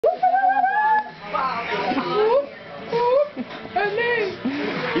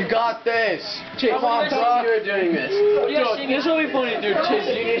You got this. Chase, come on, bro. You're doing this. Dude, this will be funny, dude. Chase,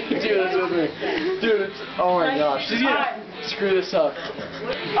 you need to do this with me. Dude, oh my gosh. She's gonna screw this up.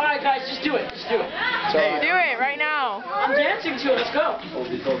 Alright, guys, just do it. Just do it. Hey, Do it right now. I'm dancing to it. Let's go. Oh,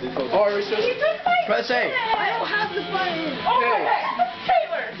 are we supposed to? press A. I don't have the button. Oh, hey.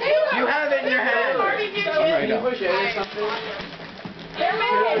 Taylor. You have it in your hand. Can you push A or something? Can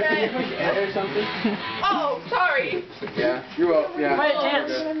you push A or something? Oh, sorry. Yeah. You're welcome. Yeah. Wait,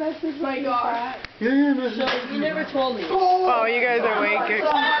 dance. My God. You never told me. Oh, you guys are way good.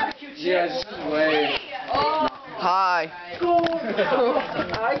 Yeah, this is way. Hi.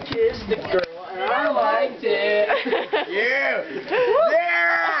 I kissed the girl and I liked it. Yeah.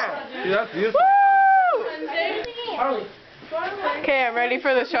 Yeah. Dude, that's beautiful. Harley. Okay, I'm ready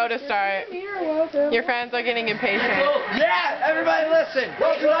for the show to start. Your fans are getting impatient. Yeah. Everybody listen.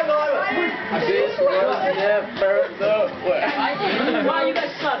 This was never the way. Wow, you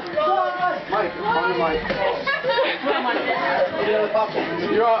guys suck. Mike, on the mic.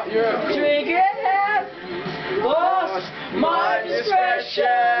 You're Drink it have lost my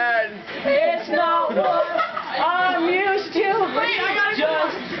discretion. It's not what I'm used to.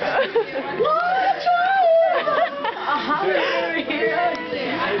 Just I'm here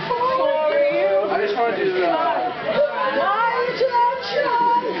for you. I just want to do the.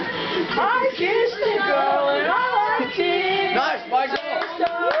 I kissed the girl and I liked it. Nice, Michael.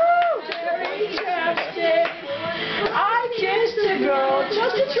 I kissed the girl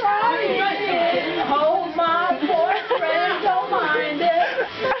just to try it. Hold my boyfriend, don't mind it.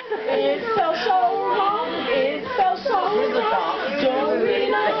 It felt so wrong. It felt so wrong. Don't be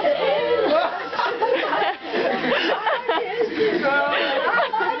like it. I kissed the girl and I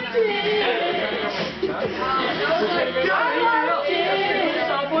liked it.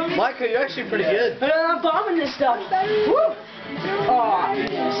 Michael, you're actually pretty good. I'm bombing this stuff. Woo! Oh,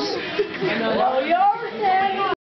 yes.